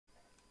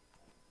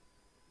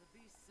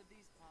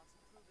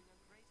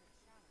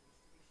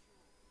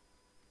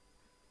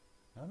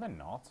No, they're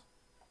not.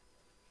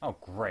 Oh,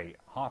 great.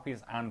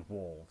 Harpies and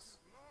wolves.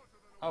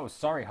 Oh,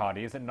 sorry,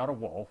 Hardy. Is it not a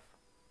wolf?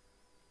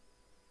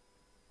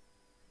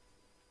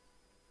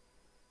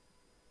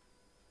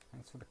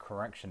 Thanks for the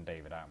correction,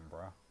 David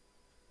Attenborough.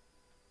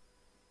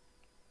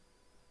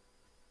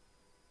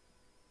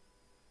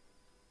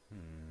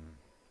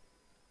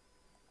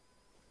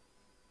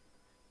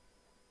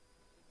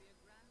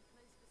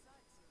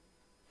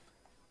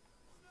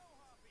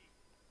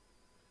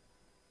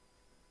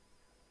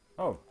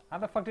 Oh, how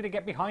the fuck did it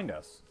get behind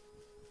us?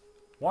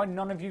 Why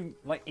none of you,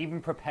 like,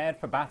 even prepared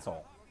for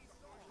battle?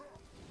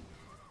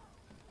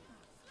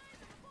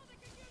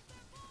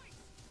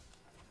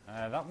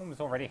 That one was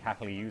already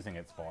happily using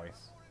its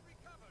voice.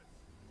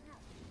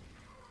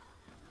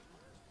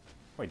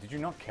 Wait, did you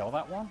not kill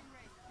that one?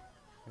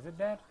 Is it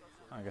dead?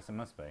 Oh, I guess it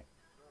must be.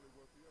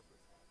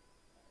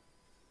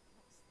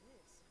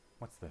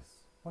 What's this?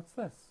 What's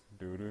this?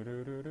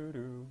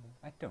 Do-do-do-do-do-do.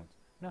 I don't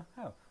know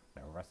how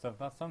the rest of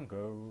the song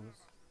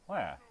goes.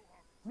 Where?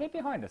 They're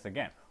behind us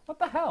again. What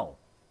the hell?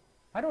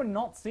 How do I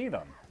not see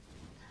them?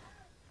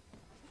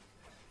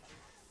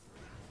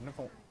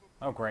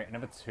 Oh great,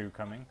 another two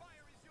coming.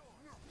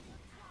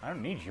 I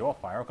don't need your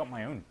fire, I've got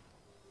my own,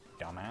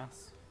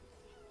 dumbass.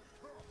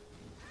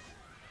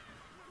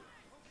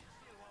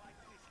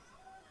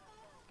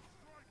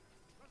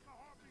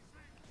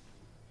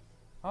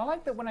 I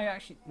like that when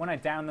I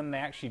down them, they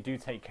actually do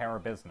take care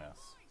of business.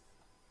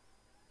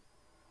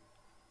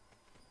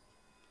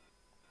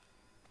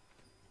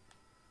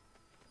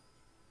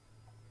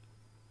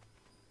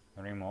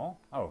 Any more?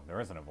 Oh, there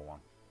is another one.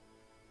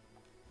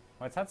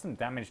 Well, it's had some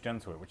damage done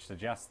to it, which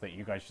suggests that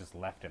you guys just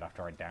left it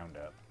after I downed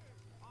it.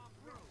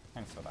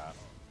 Thanks for that.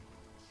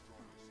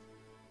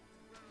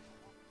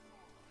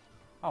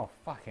 Oh,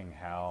 fucking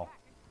hell.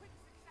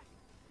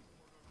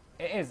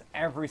 It is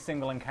every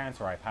single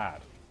encounter I've had.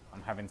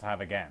 I'm having to have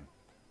again.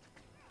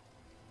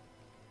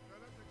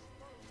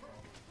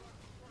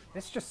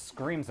 This just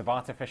screams of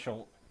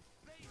artificial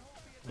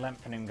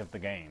lengthening of the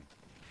game.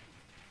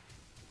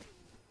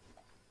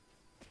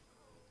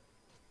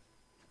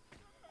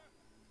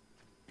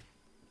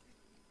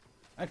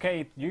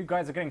 Okay, you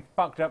guys are getting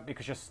fucked up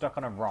because you're stuck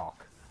on a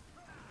rock.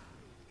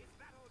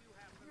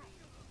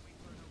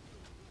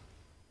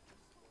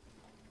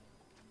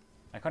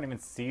 I can't even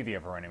see the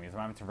other enemies. I'm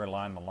having to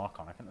rely on the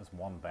lock-on. I think there's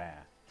one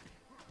there.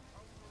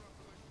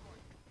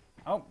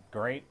 Oh,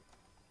 great.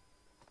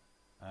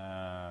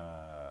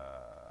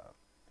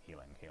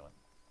 Healing.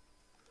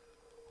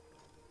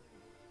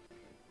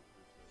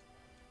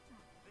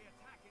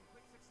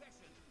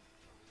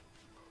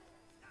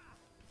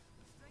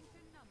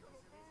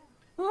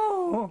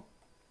 Oh!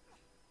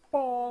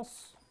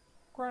 Boss!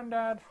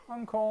 Granddad!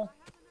 Uncle!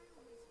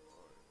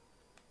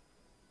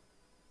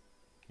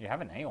 You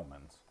have an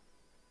ailment.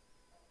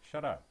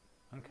 Shut up.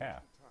 I don't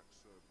care.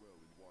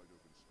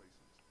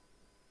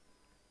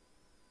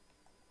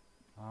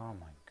 Oh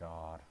my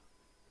god.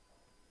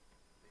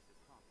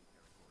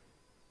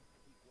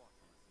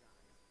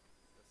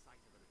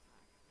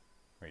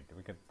 Wait, did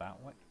we get that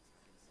one?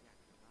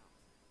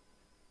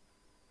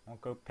 I'll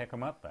go pick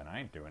them up then. I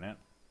ain't doing it.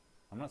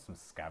 I'm not some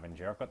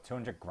scavenger. I've got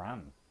 200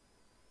 grand.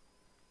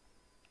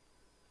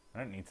 I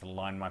don't need to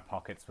line my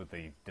pockets with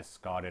the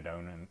discarded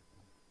owner.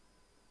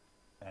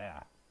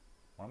 There.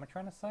 What am I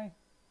trying to say?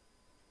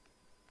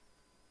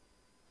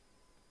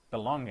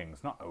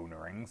 Belongings, not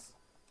ownerings.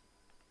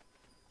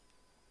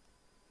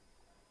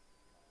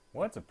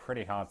 Words are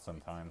pretty hard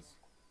sometimes.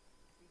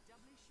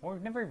 Well,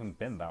 we've never even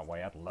been that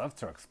way. I'd love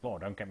to explore,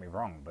 don't get me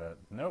wrong, but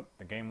nope,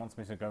 the game wants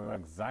me to go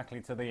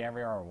exactly to the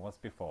area I was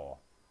before.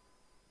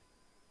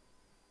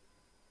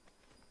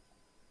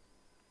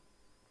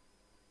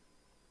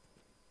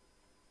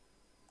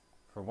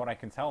 For what I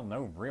can tell,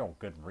 no real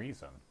good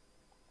reason.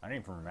 I don't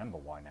even remember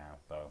why now,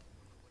 though.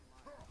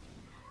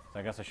 So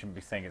I guess I shouldn't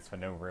be saying it's for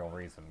no real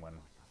reason when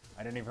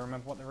I don't even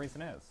remember what the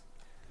reason is.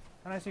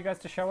 And nice of you guys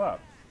to show up.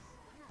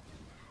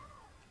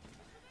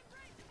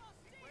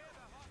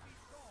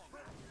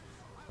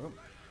 Oop.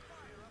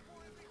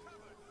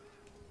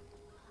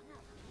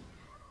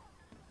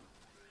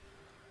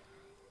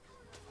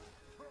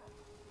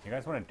 You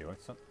guys want to do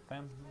it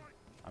something?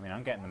 I mean,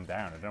 I'm getting them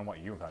down. I don't know what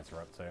you guys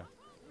are up to.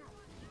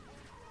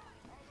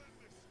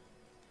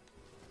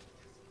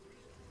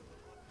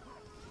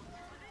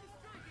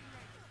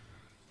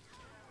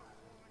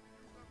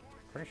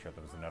 Pretty sure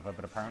there was another,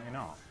 but apparently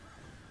not.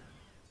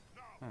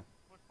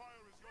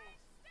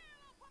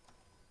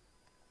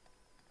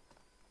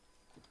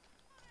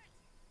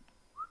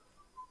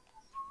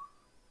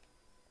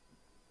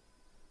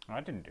 I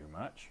didn't do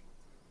much.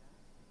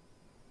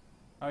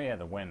 Oh yeah,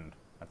 the wind.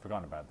 I'd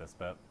forgotten about this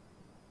bit.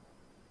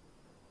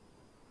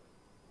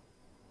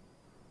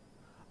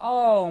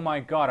 Oh my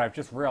god, I've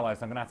just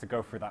realized I'm gonna have to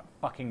go through that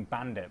fucking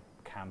bandit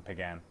camp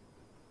again.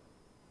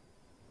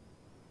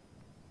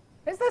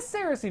 Is there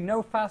seriously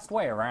no fast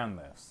way around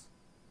this?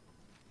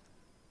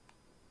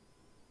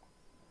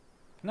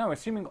 No,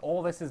 assuming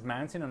all this is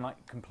mountain and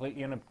like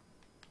completely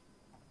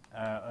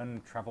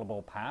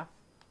untravelable path.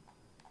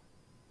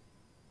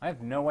 I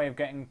have no way of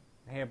getting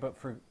here but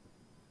through...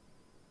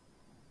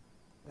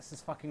 This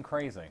is fucking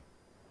crazy.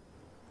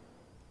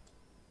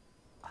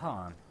 Hold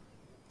on.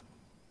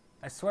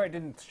 I swear it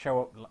didn't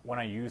show up when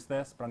I used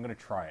this, but I'm going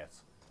to try it.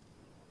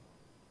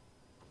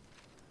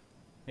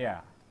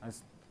 Yeah.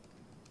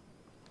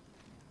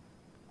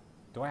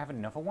 Do I have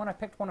another one? I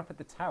picked one up at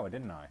the tower,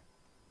 didn't I?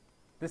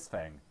 This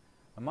thing.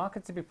 A marker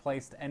to be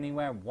placed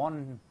anywhere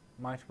one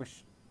might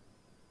wish...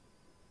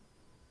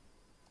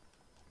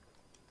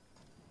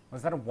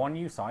 Was that a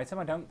one-use item?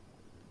 I don't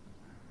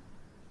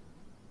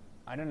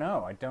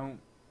know. I don't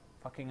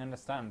fucking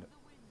understand.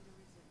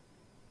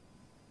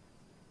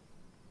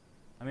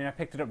 I mean, I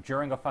picked it up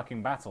during a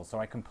fucking battle, so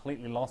I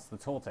completely lost the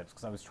tooltips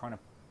because I was trying to...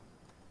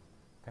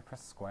 If I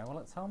press square, will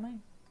it tell me?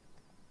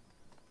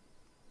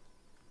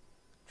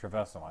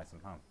 Traversal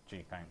item. Oh,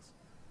 gee, thanks.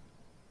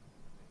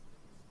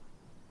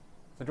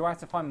 So do I have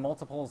to find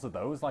multiples of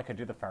those like I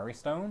do the fairy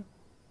stone?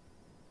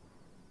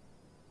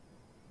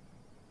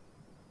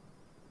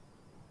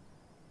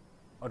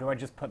 Or do I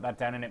just put that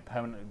down and it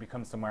permanently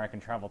becomes somewhere I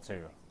can travel to?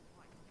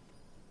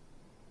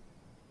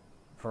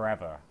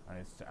 Forever.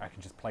 And I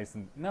can just place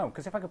them... No,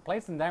 because if I could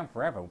place them down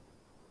forever...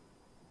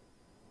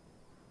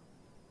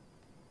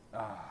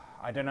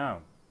 I don't know.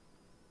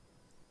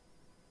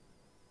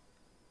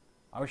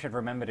 I wish I'd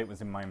remembered it was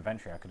in my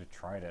inventory. I could have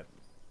tried it.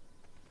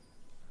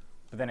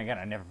 But then again,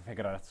 I never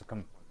figured I'd have to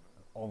come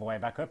all the way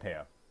back up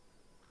here.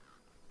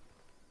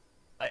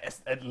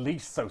 At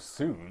least so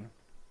soon.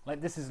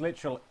 Like, this is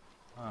literally...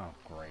 Oh,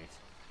 great.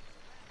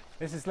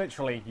 This is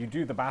literally, you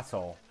do the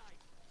battle,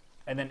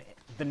 and then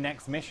the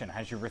next mission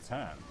has you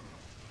return.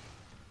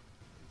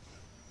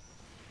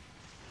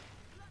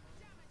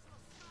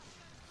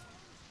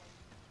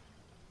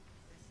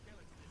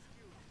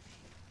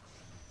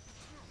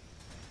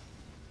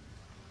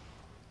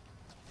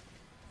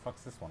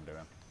 Fuck's this one doing?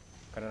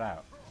 Cut it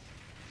out.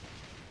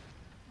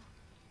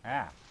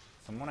 Ah,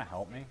 someone wanna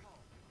help me?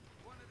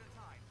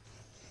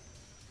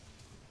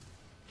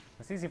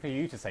 It's easy for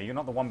you to say, you're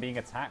not the one being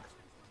attacked.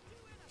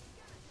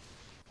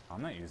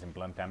 I'm not using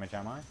blunt damage,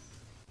 am I?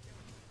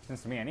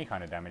 Seems to me any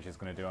kind of damage is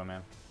gonna do him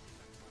in.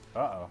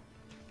 Uh-oh.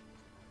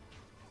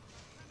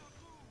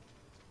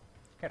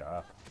 Get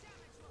up.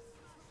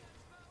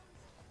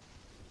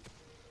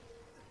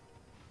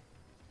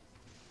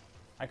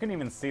 I couldn't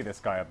even see this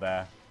guy up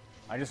there.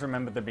 I just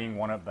remembered there being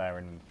one up there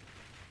and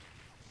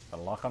the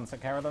lock-on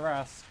took care of the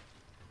rest.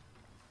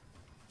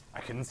 I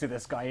couldn't see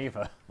this guy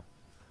either.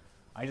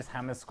 I just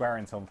hammer square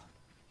until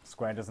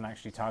square doesn't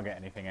actually target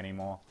anything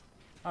anymore.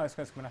 Oh, this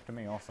guy's coming after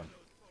me, awesome.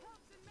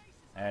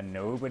 And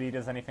nobody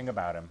does anything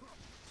about him.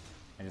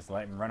 I just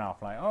let him run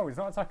off like, oh, he's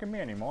not attacking me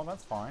anymore,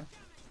 that's fine.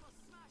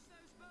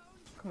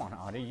 Come on,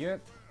 Artie,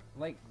 you're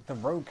like the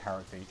rogue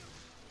character.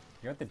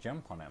 You had to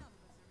jump on him.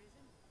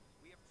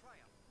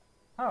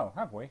 Oh,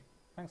 have we?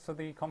 Thanks for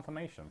the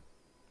confirmation.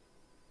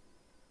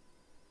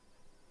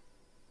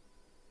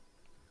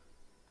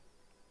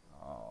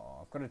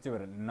 Oh, I've got to do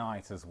it at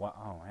night as well.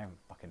 Oh, I haven't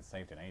fucking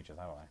saved in ages,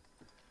 have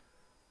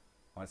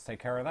I? Let's take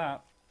care of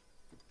that.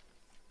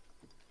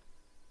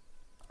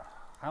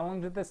 How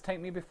long did this take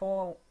me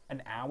before?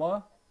 An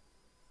hour?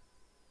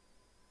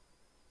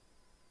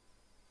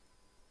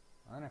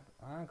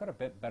 I've got a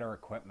bit better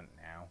equipment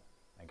now,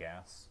 I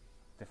guess.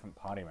 Different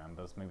party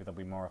members, maybe they'll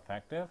be more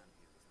effective.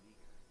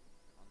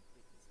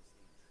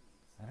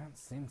 They don't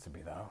seem to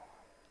be, though.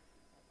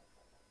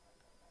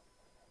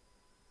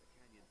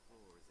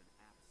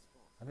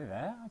 Are they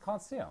there? I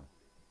can't see them.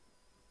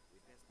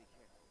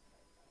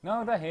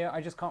 No, they're here. I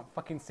just can't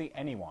fucking see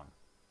anyone.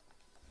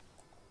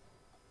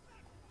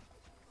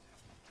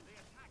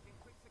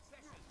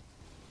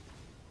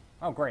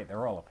 Oh, great.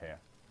 They're all up here.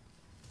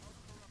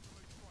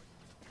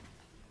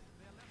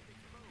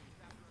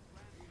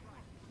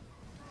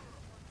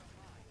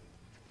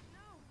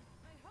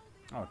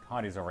 Oh,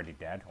 Hardy's already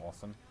dead.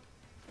 Awesome.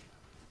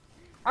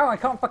 Oh, I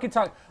can't fucking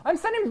target. I'm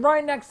standing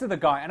right next to the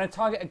guy, and I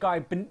target a guy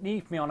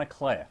beneath me on a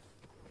cliff.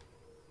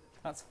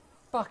 That's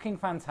fucking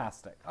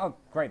fantastic. Oh,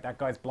 great. That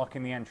guy's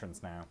blocking the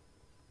entrance now.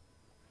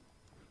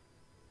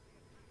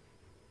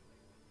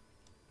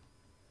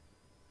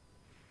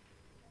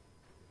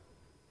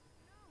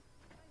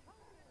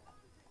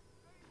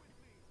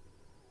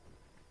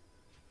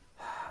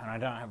 And I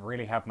don't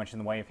really have much in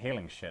the way of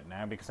healing shit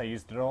now because I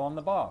used it all on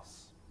the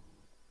boss.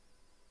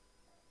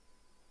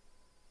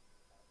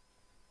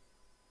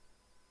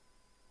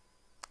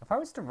 If I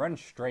was to run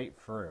straight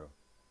through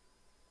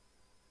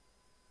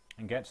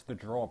and get to the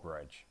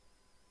drawbridge,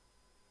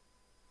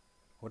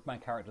 would my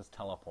characters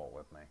teleport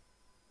with me?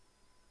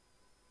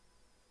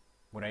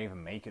 Would I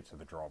even make it to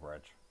the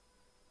drawbridge?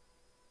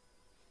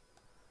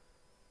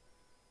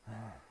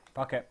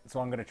 Fuck it, that's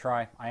what I'm going to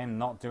try. I am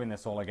not doing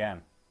this all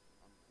again.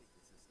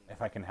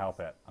 If I can help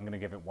it. I'm going to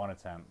give it one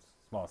attempt.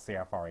 Well, see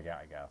how far I get,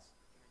 I guess.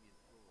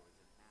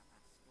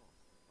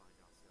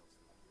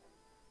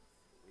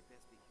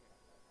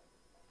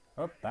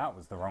 Oh, that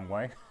was the wrong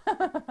way.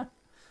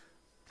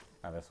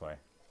 Oh, this way.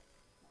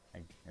 I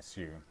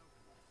assume.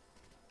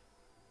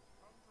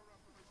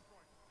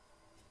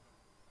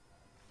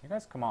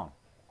 guys come on.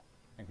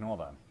 Ignore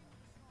them.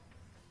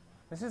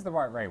 This is the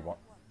right way, what?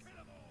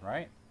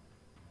 Right?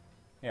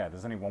 Yeah,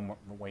 there's only one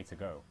way to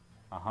go.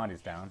 Our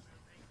Hardy's down.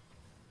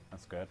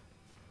 That's good.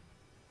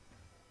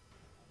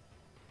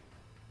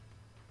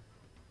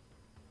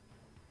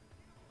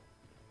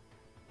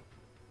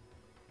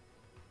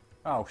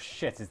 Oh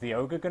shit, is the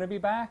ogre gonna be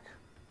back?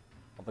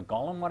 Or the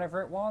golem,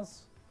 whatever it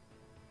was?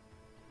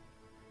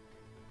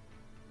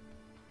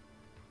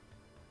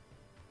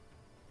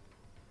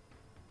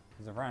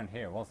 It was around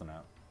here, wasn't it?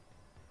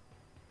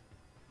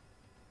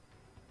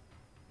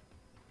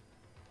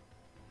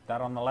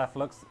 That on the left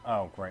looks...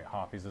 Oh, great,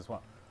 harpies as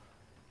well.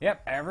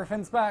 Yep,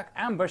 everything's back.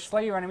 Ambush,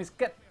 slay your enemies,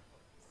 get...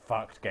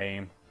 Fucked,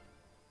 game.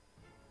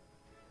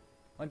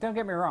 Like, don't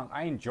get me wrong,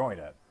 I enjoyed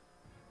it.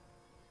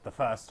 The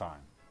first time.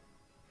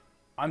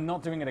 I'm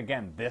not doing it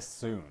again this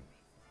soon.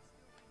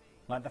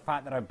 Like the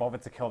fact that I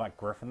bothered to kill that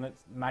griffin that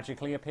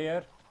magically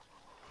appeared.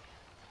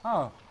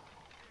 Oh.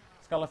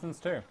 Skeletons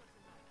too.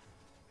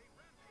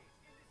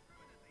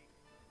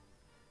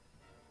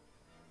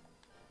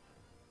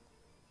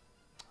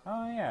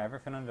 Oh yeah,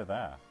 everything under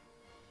there.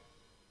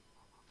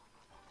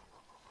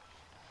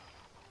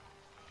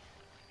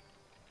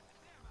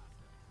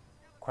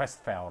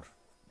 Quest failed.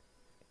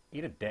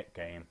 Eat a dick,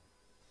 game.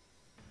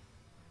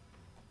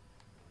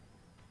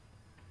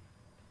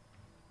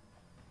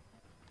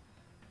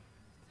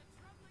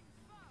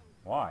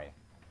 Why?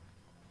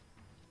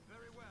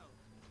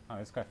 Oh,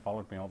 this guy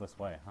followed me all this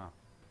way, huh?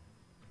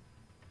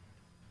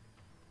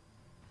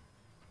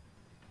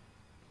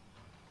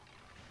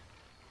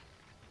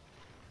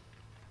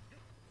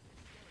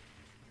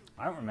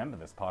 I don't remember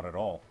this part at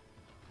all.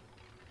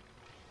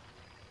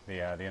 The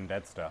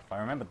undead stuff. I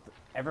remember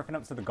everything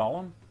up to the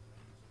golem,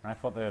 and I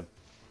thought the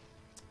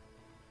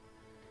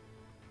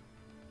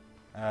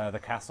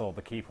castle,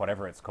 the keep,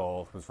 whatever it's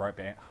called, was right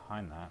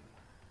behind that.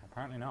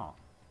 Apparently not.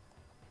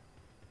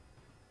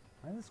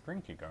 Where's this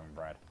green key going,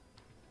 Brad?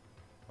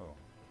 Oh.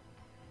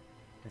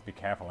 Please be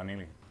careful, I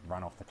nearly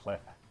ran off the cliff.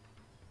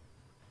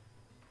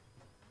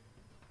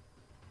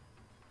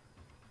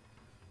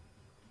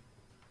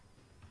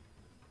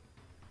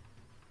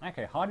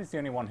 Okay, Hardy's the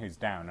only one who's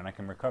down, and I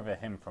can recover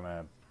him from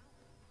a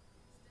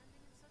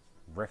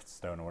rift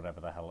stone or whatever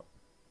the hell.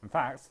 In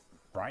fact,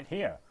 right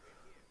here.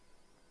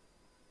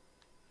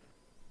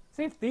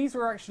 See, if these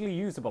were actually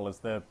usable as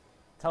the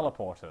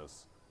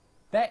teleporters,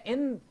 they're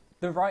in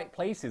the right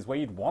places where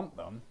you'd want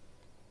them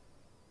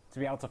to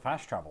be able to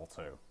fast travel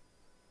to.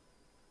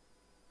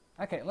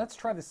 Okay, let's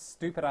try this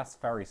stupid-ass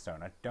ferry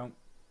stone. I don't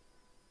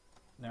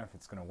know if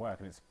it's going to work.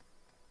 It's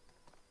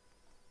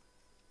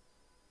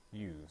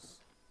use.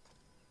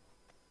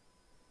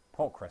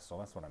 Port crystal,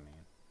 that's what I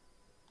mean.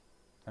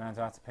 Then I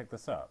have to pick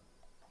this up.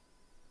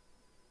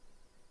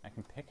 I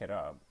can pick it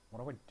up.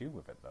 What do I do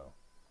with it, though?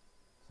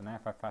 So now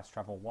if I fast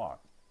travel, what?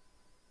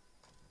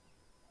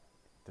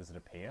 Does it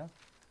appear?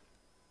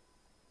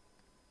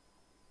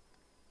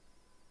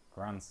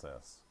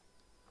 Grancis.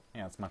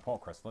 Yeah, it's my port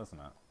crystal, isn't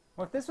it?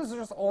 Well, if this was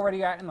just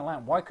already out in the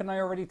land, why couldn't I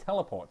already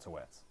teleport to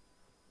it?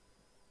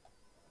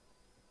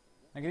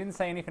 Like, it didn't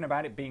say anything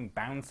about it being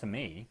bound to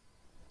me.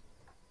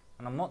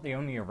 And I'm not the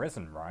only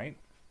Arisen, right?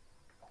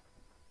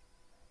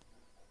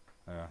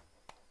 Well,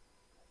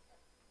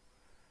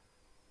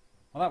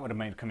 that would have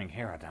made coming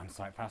here a damn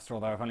sight faster,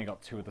 although I've only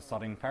got 2 of the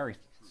sodding fairy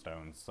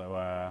stones, so,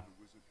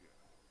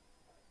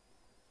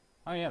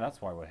 Oh yeah,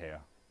 that's why we're here.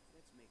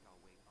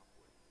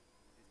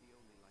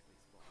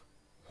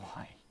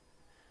 Why?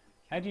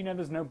 How do you know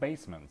there's no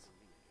basement?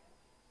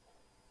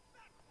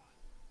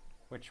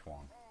 Which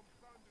one?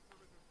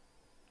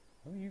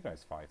 Who are you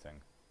guys fighting?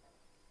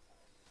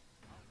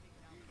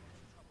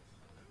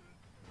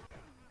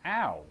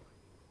 Ow!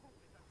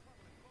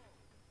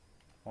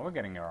 Well, we're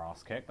getting our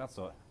ass kicked. That's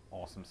an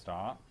awesome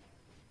start.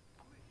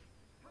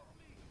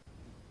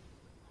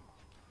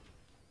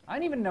 I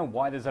don't even know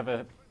why there's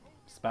ever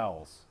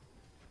spells.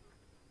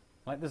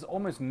 Like, there's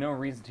almost no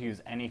reason to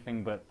use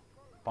anything but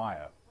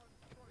fire.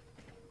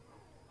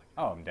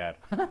 Oh, I'm dead.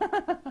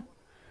 I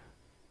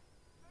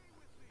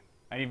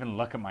didn't even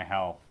look at my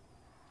health.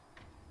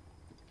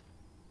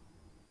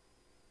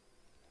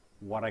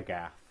 What a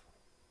gaff.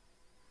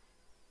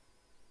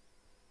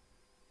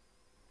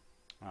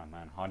 Oh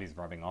man, Hardy's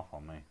rubbing off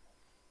on me.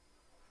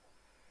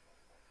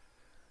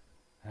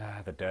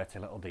 Ah, the dirty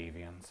little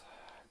deviant.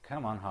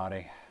 Come on,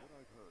 Hardy.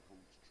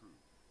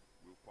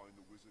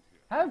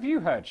 How have you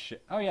heard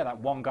shit? Oh yeah, that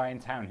one guy in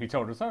town who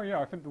told us, oh yeah,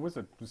 I think the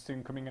wizard was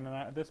seen coming in and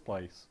out of this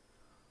place.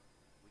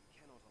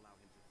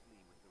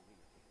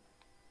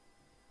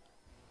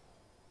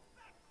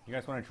 You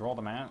guys want to draw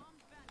them out?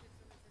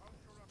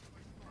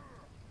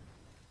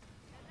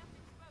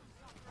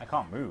 I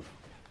can't move.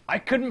 I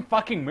couldn't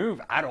fucking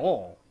move at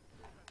all.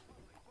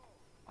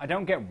 I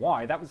don't get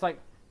why. That was like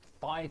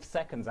 5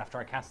 seconds after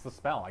I cast the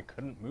spell. I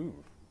couldn't move.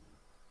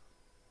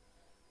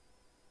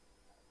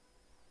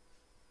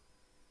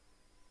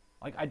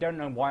 Like, I don't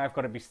know why I've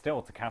got to be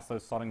still to cast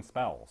those sodding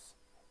spells.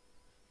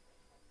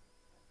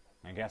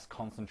 I guess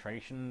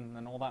concentration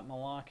and all that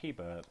malarkey,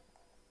 but...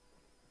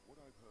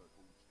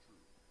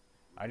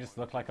 I just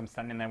look like I'm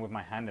standing there with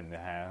my hand in the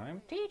air.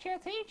 I'm, teacher,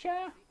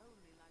 teacher!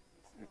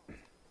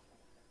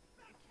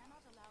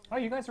 Oh,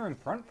 you guys are in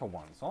front for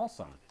once.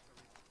 Awesome.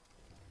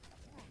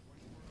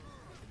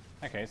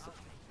 Okay, so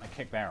I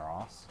kick their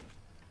ass.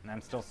 And I'm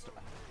still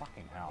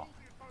fucking hell.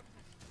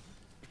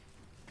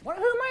 What?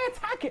 Who am I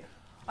attacking?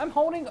 I'm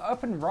holding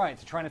up and right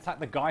to try and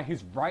attack the guy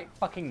who's right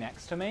fucking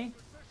next to me.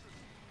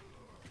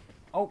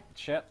 Oh,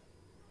 shit.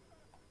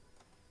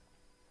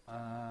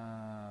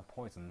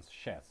 Poisons.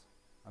 Shit.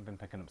 I've been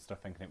picking up stuff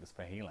thinking it was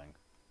for healing.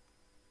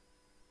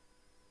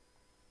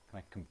 Can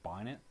I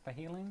combine it for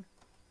healing?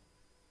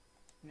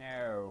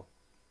 No.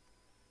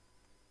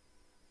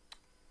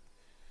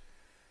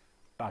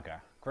 Bugger.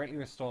 Greatly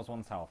restores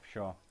one's health.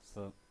 Sure.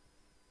 So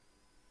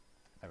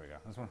there we go.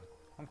 This one.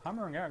 I'm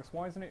hammering X.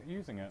 Why isn't it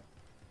using it?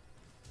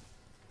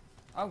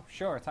 Oh,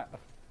 sure. Attack the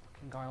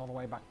fucking guy all the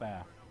way back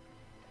there.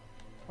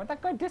 Where'd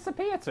that guy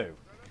disappear to?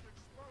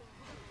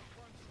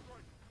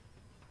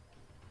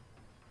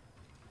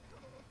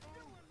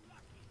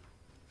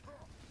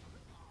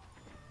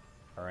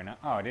 Very nice.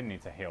 Oh, I didn't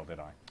need to heal, did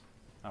I?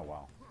 Oh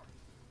well.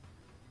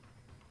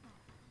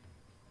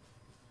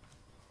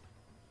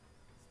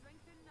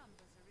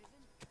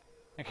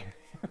 Okay.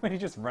 When he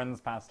just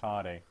runs past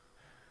Hardy.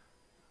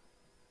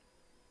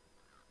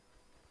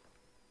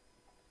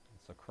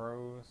 So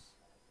crows.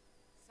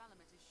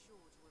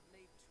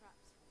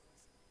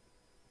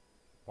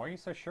 Why are you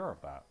so sure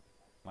of that?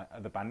 Like,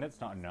 are the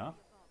bandits not enough?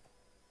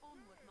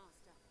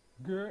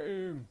 Get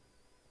him!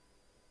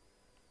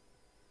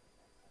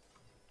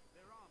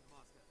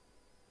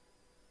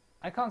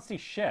 I can't see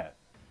shit.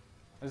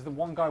 There's the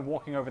one guy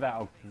walking over there.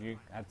 Oh, you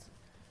had...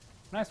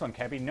 Nice one,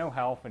 Kebby. No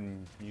health,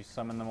 and you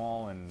summon them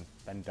all and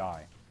then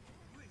die.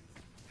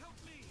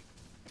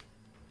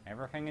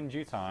 Everything in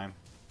due time.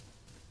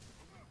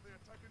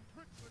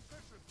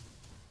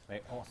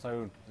 They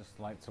also just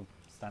like to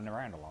stand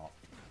around a lot.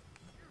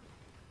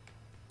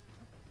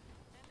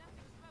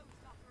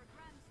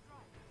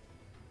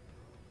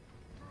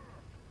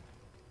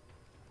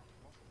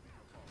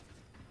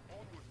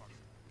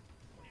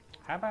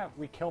 How about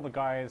we kill the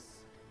guys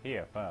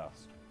here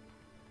first,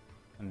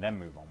 and then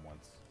move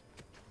onwards?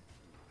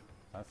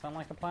 Does that sound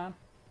like a plan?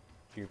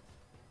 If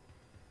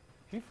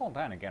you fall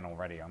down again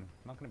already, I'm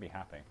not going to be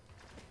happy.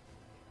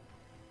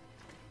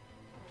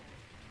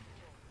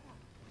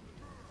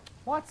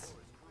 What?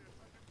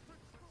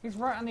 He's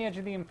right on the edge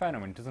of the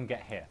Inferno and doesn't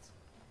get hit.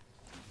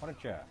 What a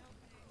jerk.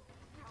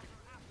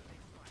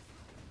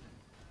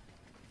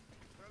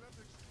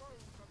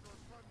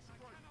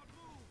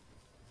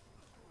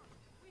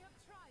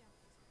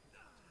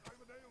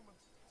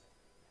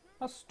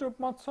 I stubbed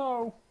my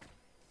toe.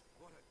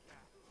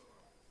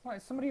 Wait,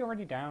 is somebody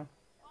already down?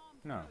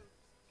 No.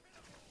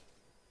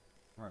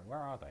 Right, where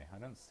are they? I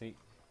don't see...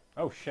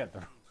 Oh shit,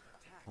 they're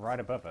right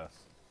above us.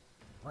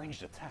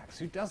 Ranged attacks?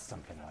 Who does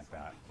something like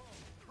that?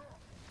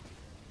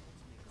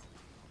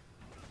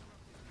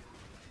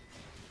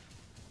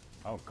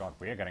 Oh god,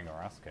 we are getting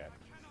our ass kicked.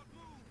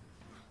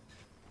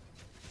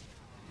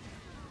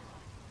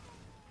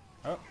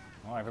 Oh,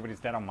 well, everybody's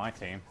dead on my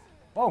team.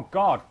 Oh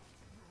god!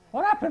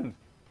 What happened?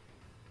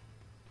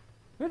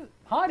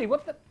 Hardy,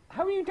 what the...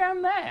 How are you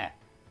down there?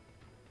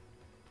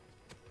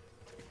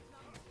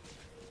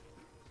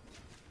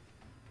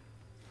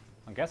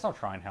 I guess I'll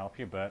try and help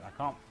you, but I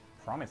can't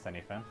promise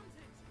anything.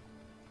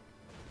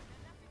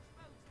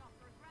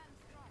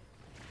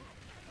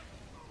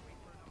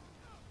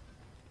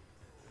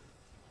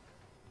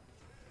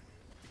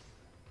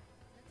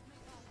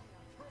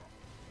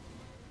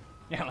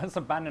 Yeah, let's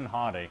abandon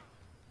Hardy.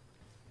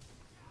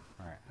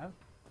 Alright,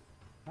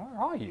 where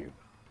are you?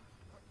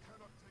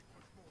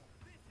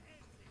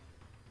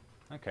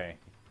 Okay.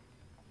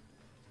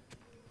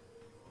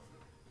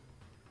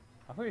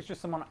 I thought it was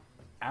just some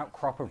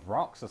outcrop of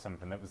rocks or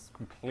something that was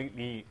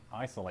completely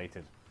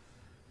isolated.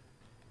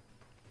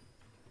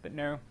 But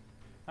no.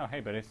 Oh,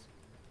 hey buddies.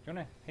 Do you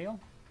want to heal?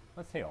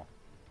 Let's heal.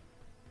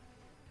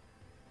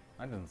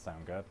 That doesn't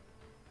sound good.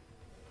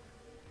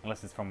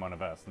 Unless it's from one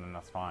of us, and then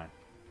that's fine.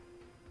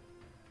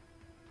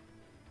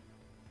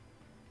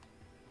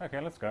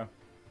 Okay, let's go.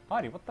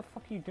 Hardy, what the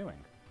fuck are you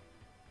doing?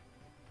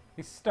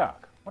 He's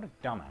stuck. What a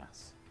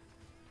dumbass.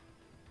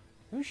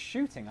 Who's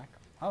shooting?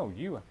 Oh,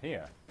 you up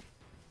here.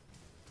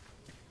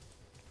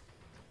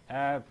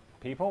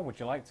 People, would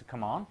you like to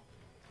come on?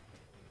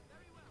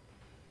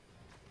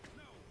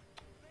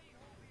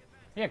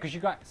 Yeah, because you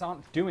guys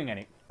aren't doing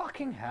any...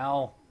 Fucking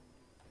hell.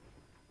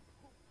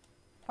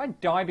 If I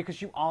die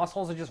because you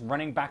assholes are just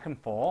running back and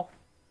forth.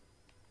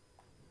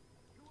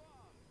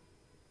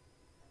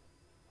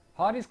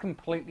 Hardy's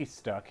completely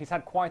stuck. He's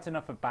had quite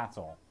enough of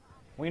battle.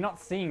 Well, you're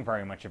not seeing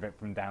very much of it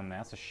from down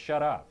there, so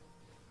shut up.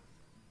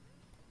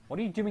 What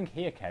are you doing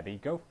here,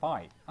 Kebby? Go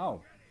fight. Oh,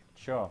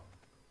 sure.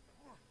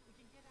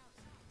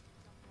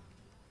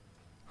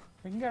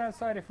 We can get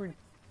outside if we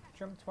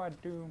jump to our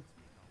doom.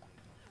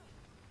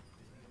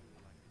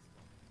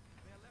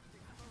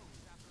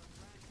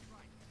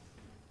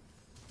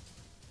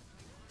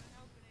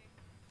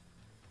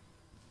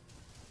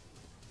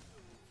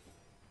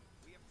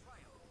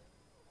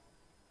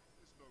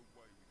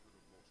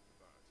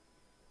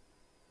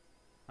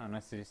 Oh,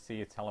 nice to see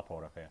you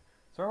teleport up here.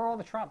 So where are all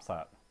the traps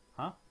at?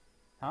 Huh?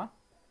 Huh?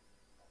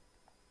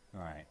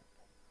 Right.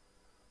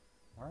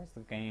 Where is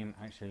the game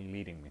actually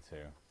leading me to?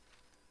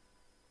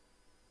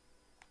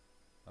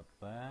 Up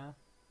there?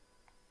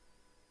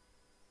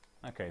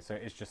 Okay, so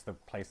it's just the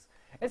place...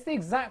 It's the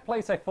exact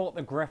place I fought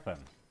the Griffin.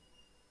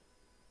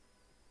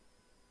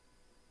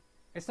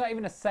 It's not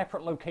even a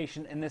separate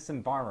location in this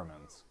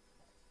environment.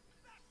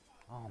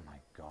 Oh my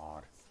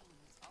god.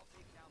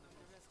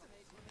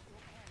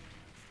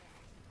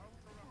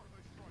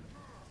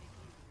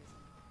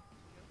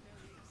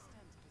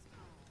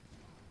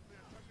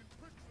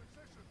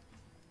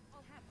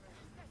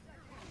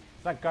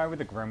 Is that guy with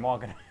the grimoire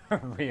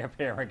gonna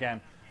reappear again?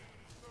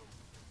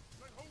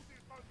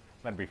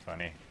 That'd be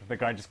funny. The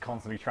guy just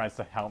constantly tries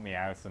to help me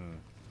out, and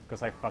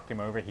because I fucked him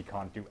over, he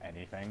can't do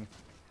anything.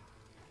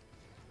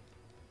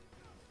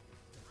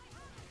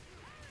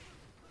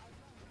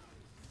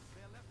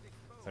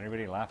 Is there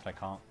anybody left? I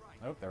can't...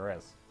 Oh, there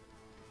is.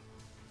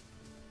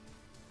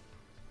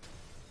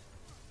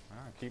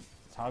 Keep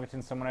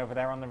targeting someone over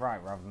there on the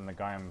right, rather than the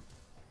guy I'm...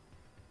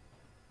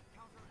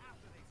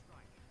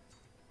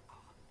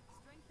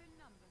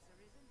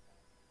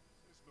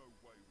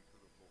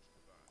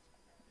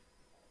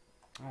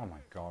 Oh my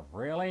god,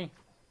 really?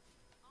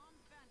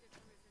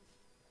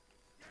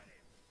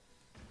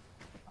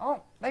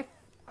 Oh, they...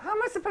 How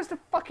am I supposed to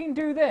fucking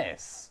do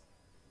this?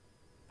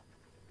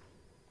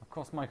 Of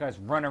course my guys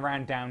run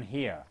around down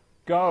here.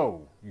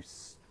 Go, you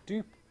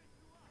stupid...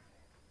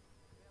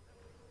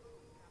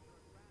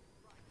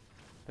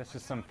 This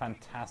is some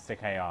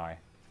fantastic AI.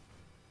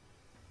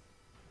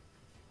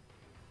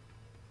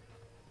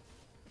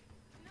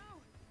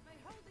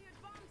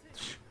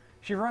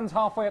 She runs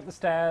halfway up the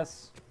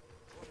stairs.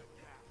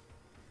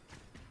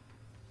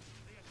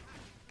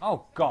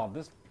 Oh god,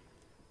 this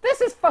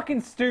is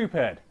fucking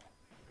stupid.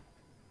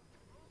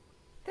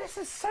 This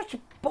is such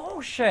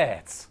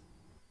bullshit.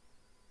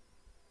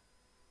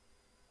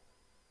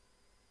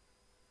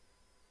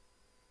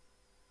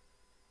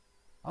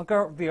 I'll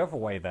go the other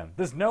way then.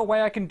 There's no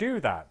way I can do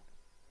that.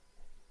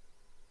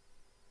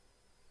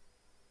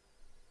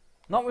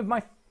 Not with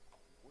my...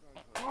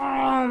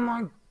 Oh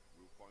my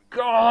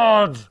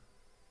god!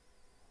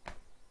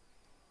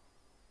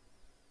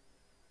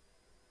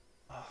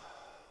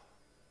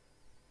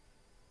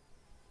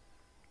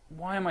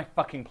 Why am I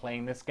fucking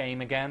playing this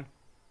game again?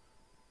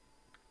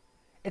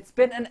 It's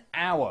been an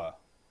hour.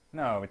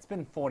 No, it's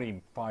been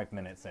 45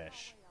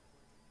 minutes-ish.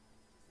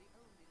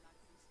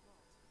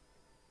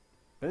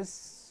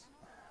 This...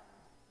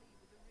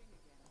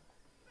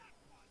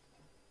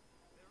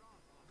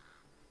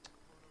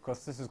 Of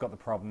course, this has got the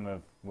problem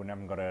of we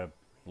never got a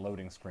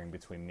loading screen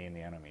between me and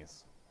the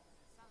enemies.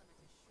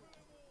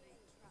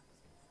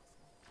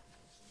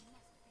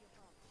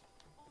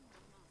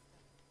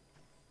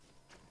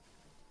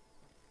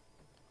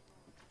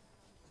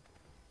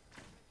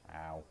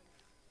 Ow.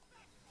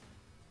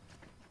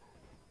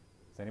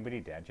 Is anybody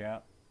dead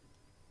yet?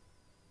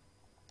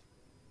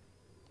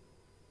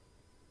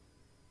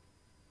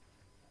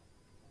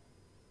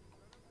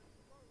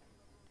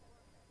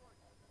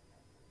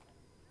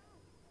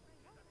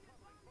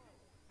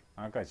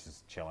 Our guy's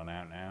just chilling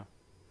out now.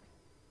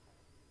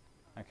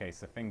 Okay,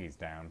 so Thingy's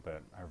down,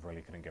 but I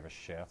really couldn't give a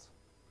shit.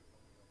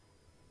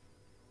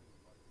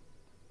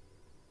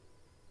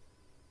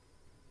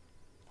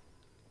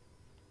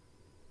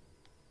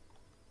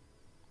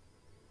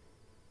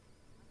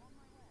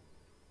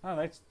 Oh,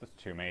 that's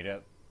two made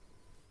it.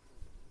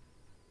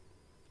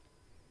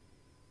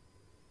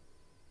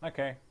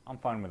 Okay, I'm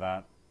fine with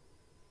that.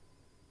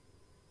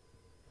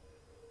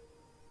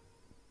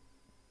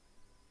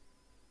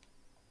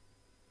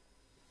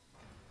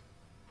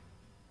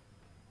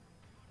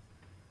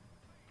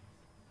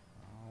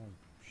 Oh,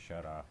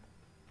 shut up.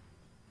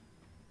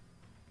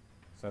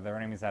 So their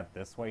enemies out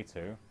this way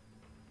too?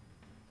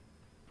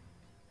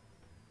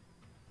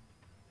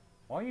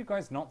 Why are you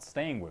guys not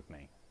staying with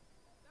me?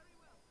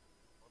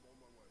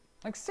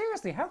 Like,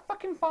 seriously, how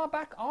fucking far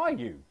back are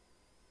you?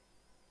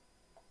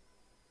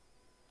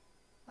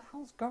 What the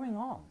hell's going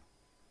on?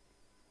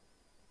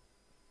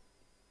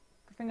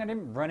 Good thing I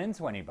didn't run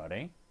into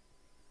anybody.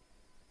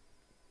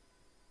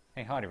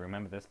 Hey, Hardy,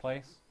 remember this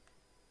place?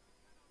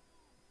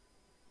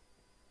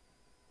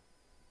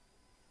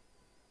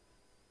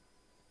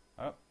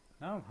 Oh,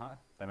 no,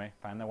 they may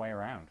find their way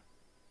around.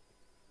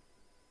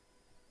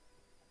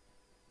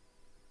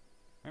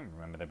 I don't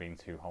remember there being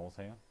two holes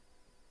here.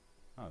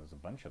 Oh, there's a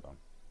bunch of them.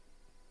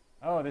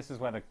 Oh, this is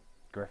where the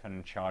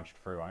Griffin charged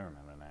through. I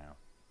remember now.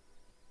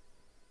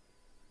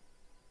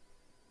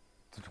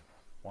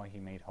 Why he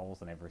made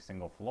holes in every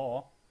single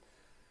floor.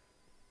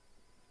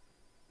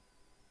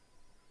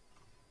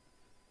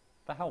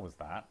 The hell was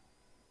that?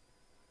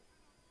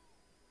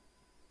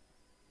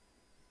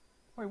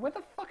 Wait, where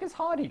the fuck is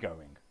Hardy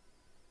going?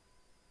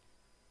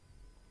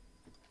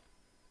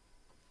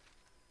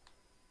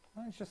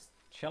 Oh, he's just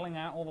chilling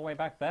out all the way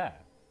back there.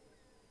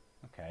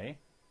 Okay.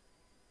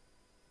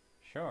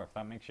 Sure, if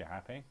that makes you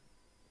happy.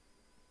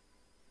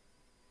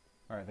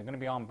 Alright, they're going to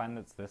be armed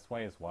bandits this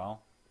way as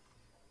well.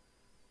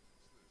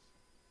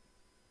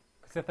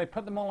 Because if they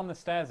put them all on the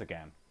stairs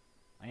again,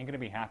 I ain't gonna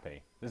be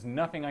happy. There's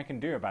nothing I can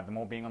do about them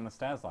all being on the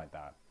stairs like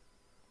that.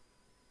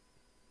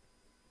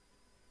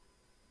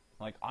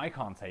 Like, I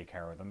can't take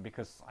care of them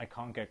because I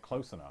can't get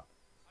close enough.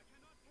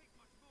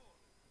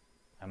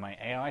 And my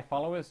AI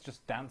followers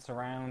just dance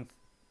around,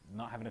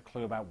 not having a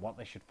clue about what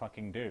they should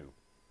fucking do.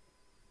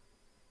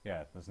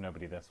 Yeah, there's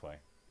nobody this way.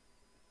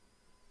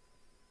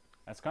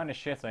 That's kind of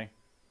shitty.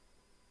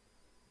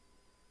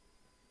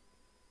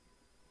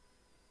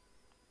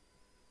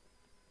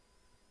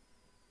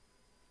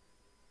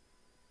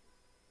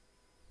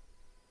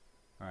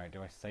 Alright,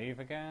 do I save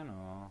again,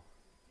 or...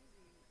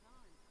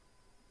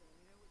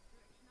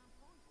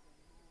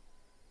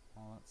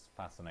 Oh, that's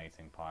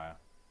fascinating, Pyre.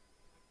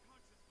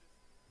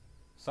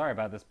 Sorry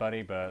about this,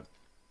 buddy, but...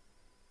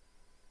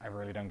 I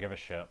really don't give a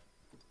shit.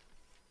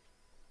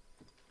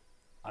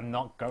 I'm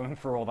not going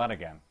through all that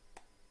again.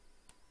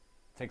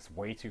 It takes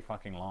way too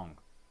fucking long.